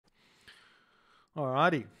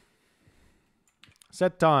Alrighty.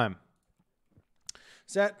 Set time.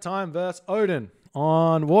 Set time versus Odin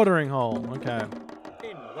on watering hole. Okay.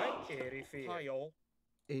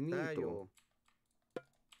 Enito.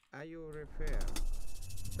 Ayo repair.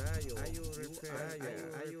 Ayo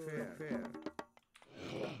repair.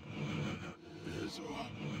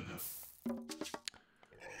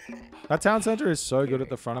 That town center is so good at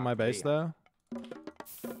the front of my base there.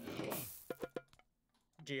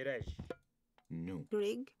 No.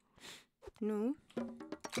 Rig. No.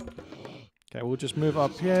 Okay, we'll just move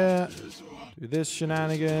up here. Do this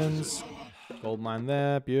shenanigans. Gold mine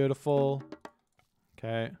there. Beautiful.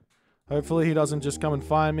 Okay. Hopefully he doesn't just come and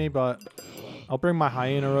find me, but I'll bring my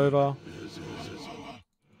hyena over.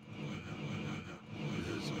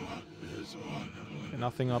 Okay,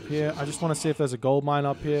 nothing up here. I just want to see if there's a gold mine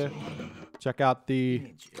up here. Check out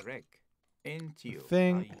the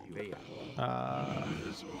thing.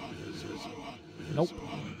 Nope.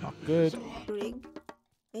 Not good. Rig.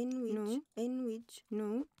 Enwich.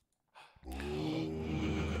 No.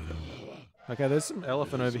 Okay, there's some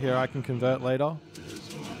elephant over here I can convert later.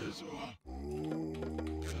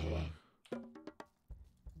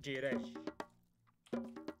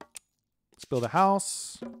 Let's build a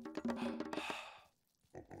house.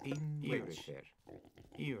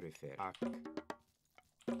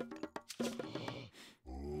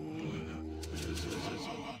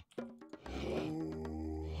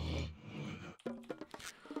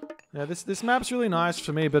 Yeah, this map's really nice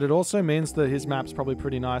for me, but it also means that his map's probably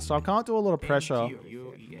pretty nice, so I can't do a lot of pressure.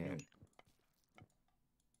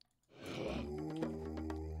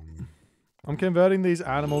 I'm converting these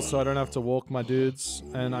animals so I don't have to walk my dudes,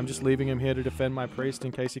 and I'm just leaving him here to defend my priest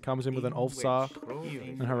in case he comes in with an Ulfsar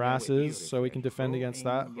and harasses, so we can defend against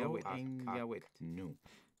that.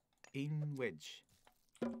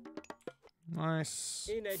 Nice.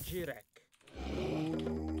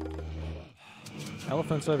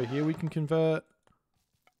 Elephants over here we can convert.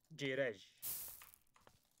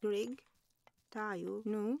 Rig. Tayo.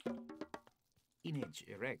 No.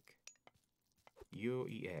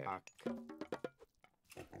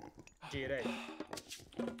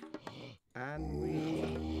 And we.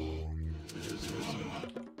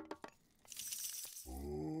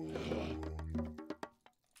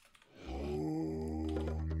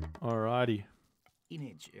 Alrighty.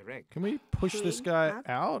 Can we push this guy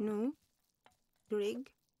out? No. Rig.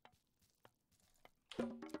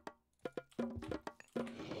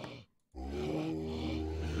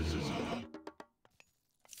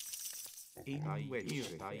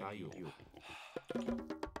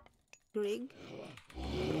 Rig.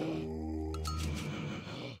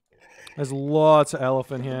 There's lots of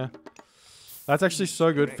elephant here. That's actually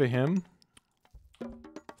so good for him.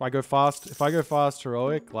 If I go fast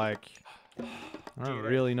heroic, like, I don't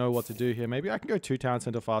really know what to do here. Maybe I can go 2 town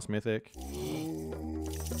center fast mythic.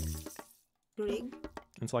 Rig.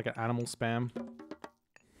 It's like an animal spam.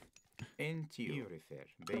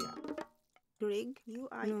 Rig. You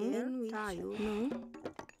are no. Tayo. No.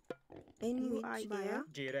 Enwich.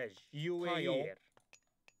 You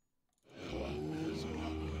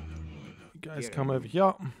guys come over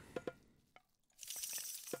here.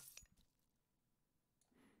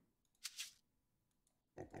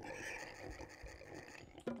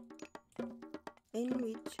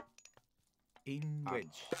 Enwich.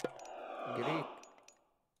 Great.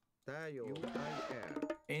 Tayo.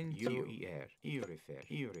 UER.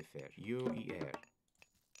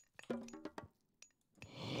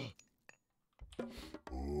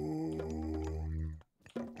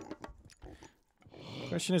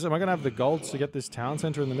 Question is, am I going to have the gold to get this town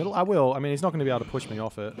center in the middle? I will. I mean, he's not going to be able to push me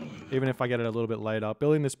off it, even if I get it a little bit later.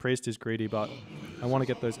 Building this priest is greedy, but I want to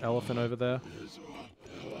get those elephant over there.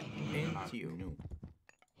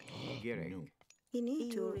 You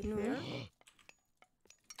need to repair.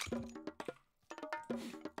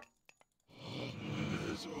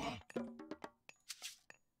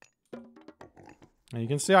 And you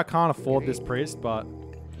can see I can't afford this priest, but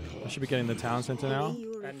I should be getting the town center now.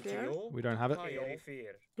 We don't have it.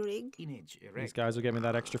 Rig. These guys will get me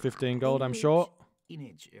that extra 15 gold, I'm sure.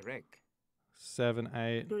 7,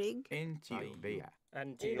 8. Rig.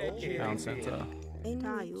 Town center.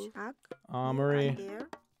 Tayo. Armory.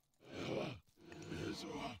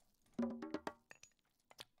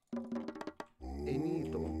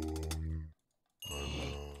 Enito.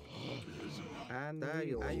 And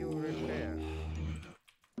Ayo repair.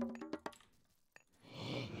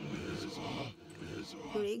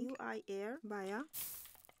 Rig. UIR. Baya.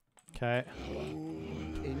 Okay.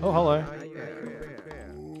 Oh, hello.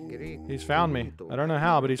 Great. He's found me. I don't know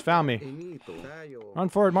how, but he's found me. Run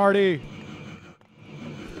for it, Marty.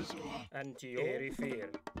 Antio. Erifir.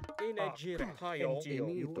 Inegir. Tayo.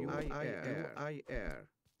 Inito. UIR.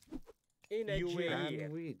 Inegir.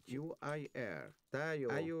 And with UIR. Tayo.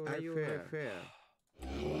 Ayu refer.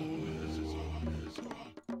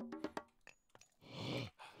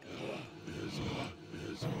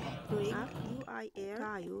 Rig. UIR.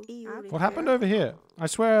 Tayo. EU refer. What happened over here? I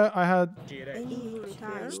swear I had Jirek. EU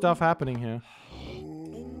refer. stuff happening here.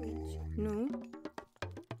 In which? No.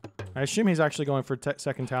 I assume he's actually going for a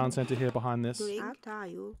second talent center here behind this. Rig.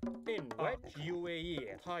 Tayo. In which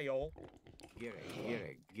UAE. Tayo.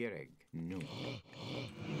 Gereg, no.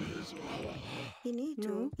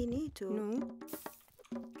 Inito. Inito. No.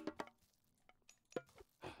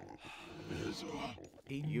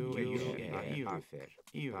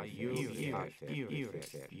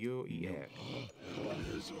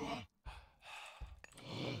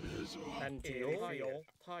 Antio. Tayo.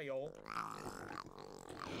 Tayo.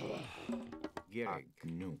 Gereg,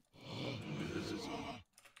 no.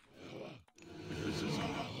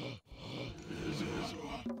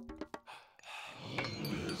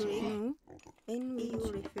 Rig. No. In which?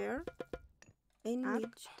 EU refer. In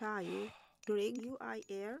which? Tayo. Rig.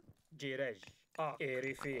 UIR. Jirej.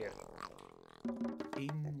 Erifir.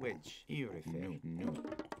 In which? No.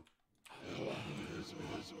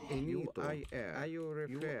 Inito. Ayu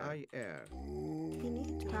refer.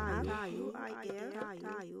 Inito. Tayo. UIR.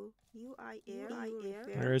 Tayo. UIR.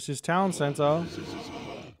 There's his talent center.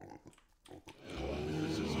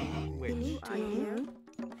 UIR.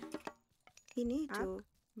 Inito.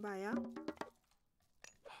 Baya.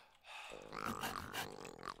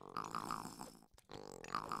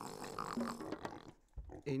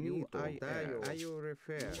 Inito. Tayo. Ayu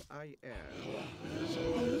refer. Inito.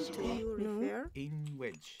 EU refer. In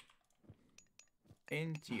which?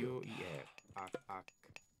 NTOER. Ak.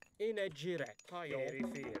 Inegirek. Tayo.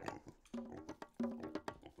 Erifir.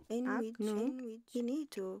 In which? No.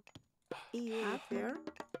 Inito. EU refer.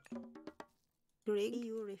 Rig.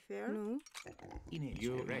 EU refer. No.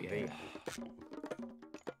 UREG.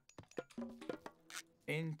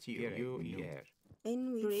 NTOER.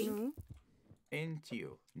 In which? No.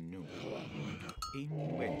 NTO. No. In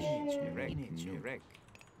which? Reg.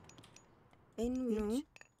 In which? No.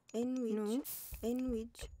 In which? No. In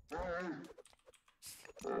which?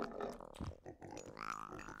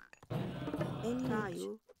 In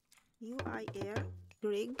Tayo. UIR.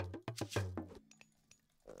 Rig.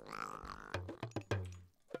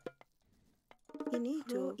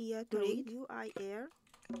 Inito. Rig. UIR.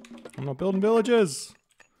 I'm not building villages.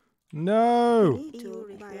 No. Inito.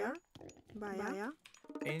 Refer. Baya.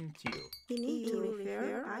 NTO. Inito.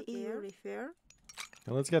 Refer. IR. Refer.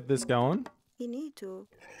 Okay, let's get this going. Inito.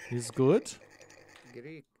 He's good.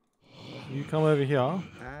 Greek. You come over here.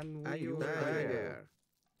 And Ayu refer.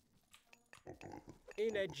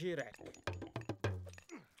 Inegirek.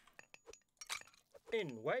 In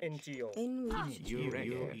which? Antio. In which?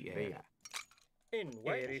 UREG. In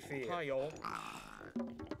which? Erifir. Tayo.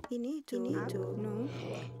 Inito. No.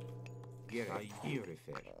 Gereg.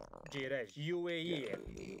 Jirej. UAE.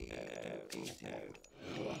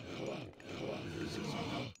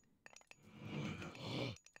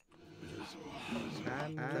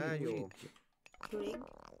 And Tayo. Rig.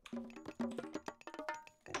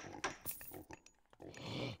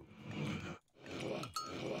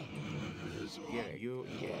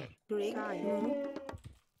 UER. Rig. No.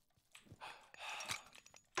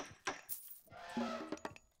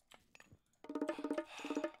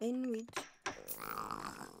 In which?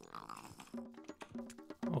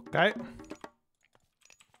 Okay.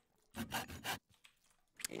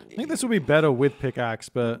 I think this will be better with pickaxe,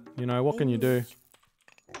 but you know, what can you do?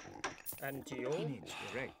 Antio.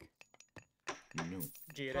 Gereg. No.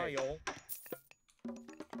 Jirej. Tayo.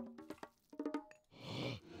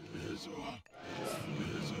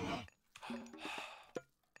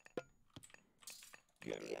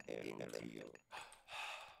 Gereg.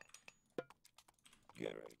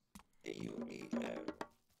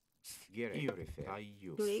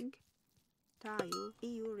 Rig. Tayo.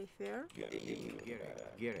 EU refer.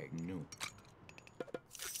 Gereg. No.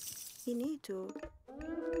 Inito.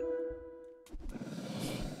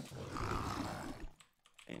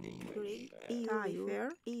 Rig. EU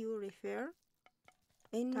refer. EU refer.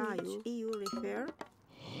 In Tayo. EU refer.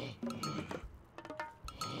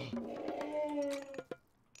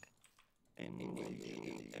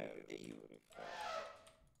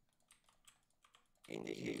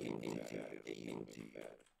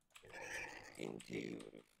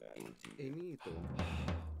 Inito.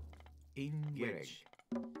 In which?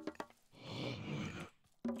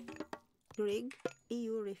 Rig.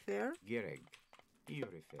 EU refer. Gereg.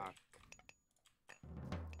 Ak.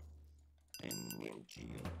 and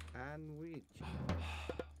which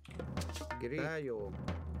Tayo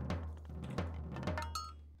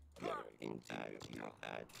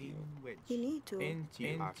You need to.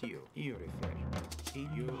 Entio. Io refer.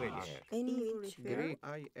 You refer. Any which refer. Greek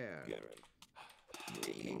IR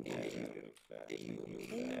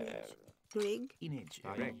Greg. Image.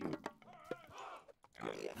 Rec.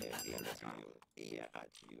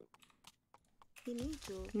 You need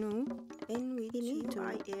to. No. And which you need to.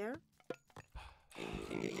 I air.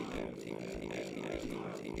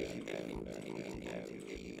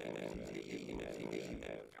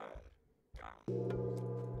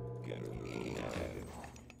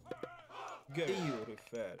 EU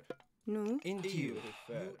refer. No. Into you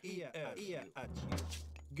refer. At you.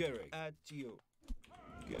 Gerek. At you.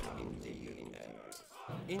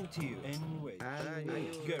 Into you. And which. and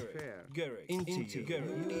which Gerek. refer. Gerek. Into you.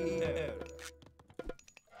 Gerek.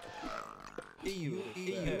 EU.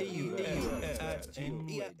 At you.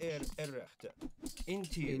 Errechte.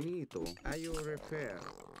 Into you. Inito Ayo refer.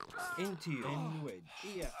 Into you. And which.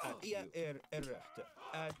 At you. Errechte.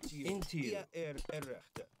 At you. Into you.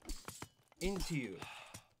 Errechte. Into you.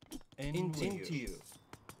 And into you.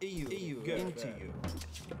 EU. Into you.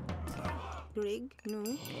 Greg. No.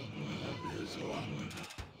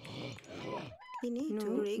 You need to.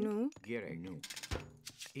 Greg. No. Gerek. No.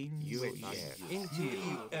 In you. Into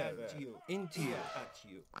you. At you. Into you. At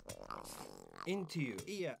you. Into you.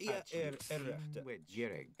 Errechte.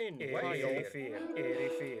 Gerek. In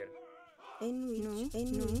Erifeer. And which. No.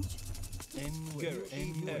 And which. En which.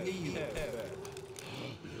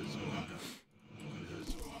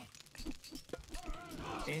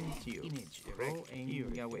 Entio. Image. Rec. In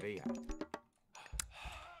Yahweh.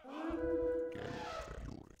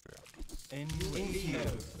 En which.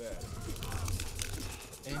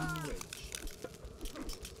 En which.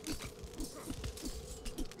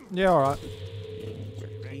 Yeah, all right.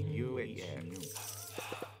 You.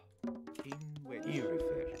 In which. You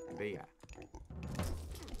refer. Bea.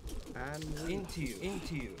 And which Into you.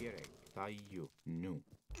 Into you. Gerek. Tayo. No.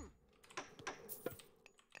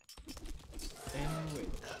 En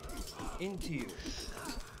which. Into you.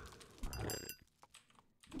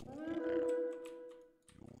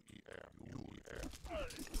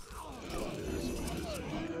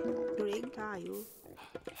 Greg. Tayo.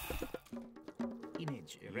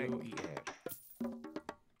 Image. Rec.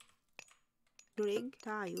 Greg.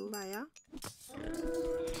 Tayo. Vaya.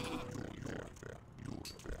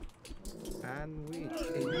 and which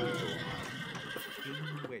Inito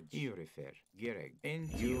In which. You refer. Gerek.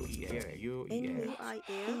 You. Gerek. You. And which. I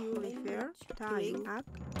air. You refer. Tayo. At.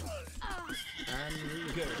 and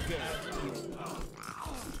which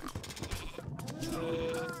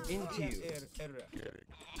Into you.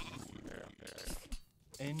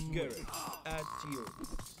 En Gerek. At you.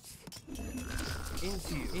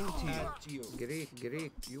 Into you. At you. Greek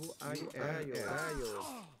Ayo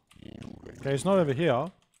Okay, it's not over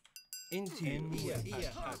here. Into you. At you.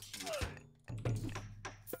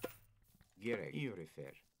 Gerek. You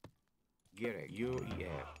refer. Gerek. You.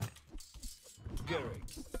 Gerek.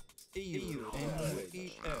 EU.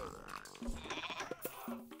 N-W-E-L.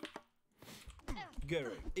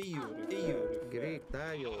 Gerek. EU. Greek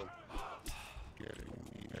Tayo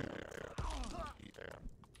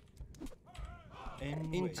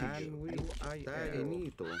Into and you. which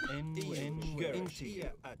Inito Into you.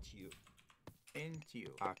 At you. Entio.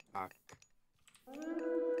 Ak.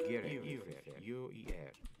 Gerek. You refer. You.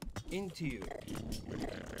 Into you.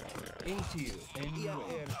 Into you.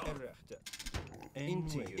 N-W-R-Rechte.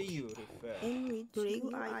 Into you. EU refer. And which. Greg.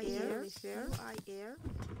 I air. Refer. I air.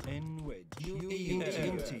 N-wedge.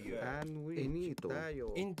 Into you. and which Inito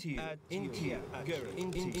Tayo Into you. Into you.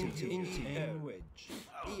 Into you. N-wedge.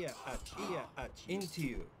 Into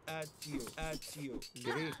you. At you.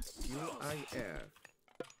 Greek UIR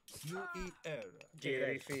U-E-R.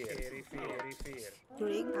 Erifeer.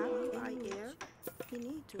 Greg. At. I air. You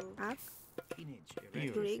need to. At.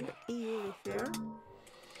 Image. Greg. You refer.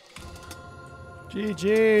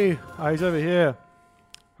 GG. Ah, he's over here.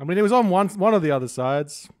 I mean, he was on one of the other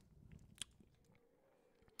sides.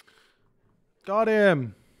 Got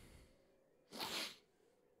him.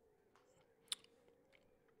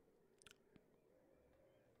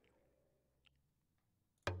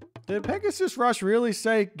 Did Pegasus Rush really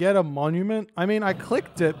say get a monument? I mean, I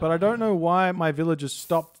clicked it, but I don't know why my villagers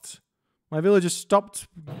stopped. My villagers stopped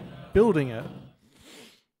building it.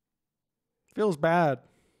 Feels bad.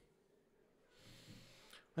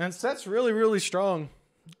 And Set's really strong.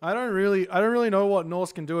 I don't really know what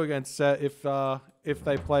Norse can do against Set if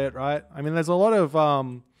they play it right. I mean, there's a lot of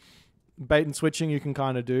bait and switching you can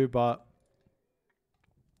kind of do, but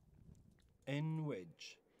N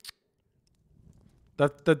wedge.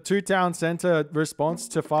 The 2-town center response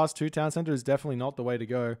to fast 2-town center is definitely not the way to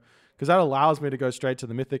go, because that allows me to go straight to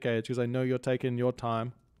the Mythic Age because I know you're taking your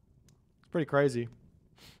time. It's pretty crazy.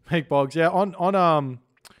 Make bogs, yeah. On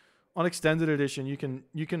extended edition, you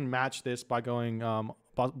can match this by going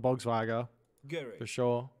Bogswagger for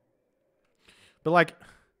sure. But like,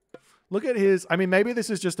 look at his. I mean, maybe this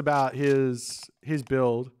is just about his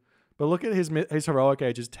build, but look at his heroic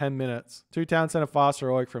age is 10 minutes. 2-town center fast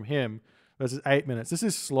heroic from him versus 8 minutes. This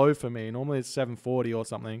is slow for me. Normally it's 740 or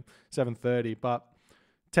something, 730, but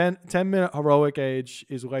 10-minute heroic age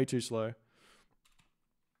is way too slow.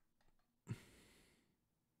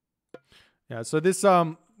 Yeah, so this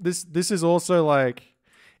is also like,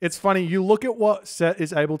 it's funny. You look at what Set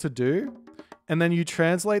is able to do, and then you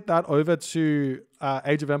translate that over to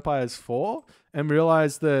Age of Empires 4 and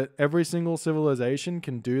realize that every single civilization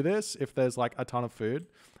can do this if there's like a ton of food.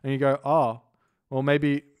 And you go, oh, well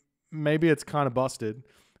maybe it's kind of busted.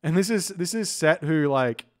 And this is Set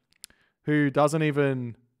who doesn't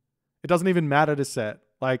even, it doesn't even matter to Set.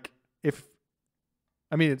 Like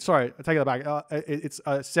sorry, I take that back. It's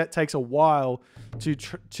Set takes a while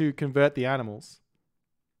to convert the animals.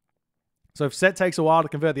 So if Set takes a while to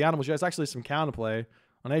convert the animals, there's actually some counterplay.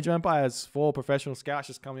 On Age of Empires 4, professional scouts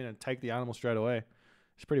just come in and take the animal straight away.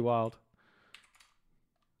 It's pretty wild.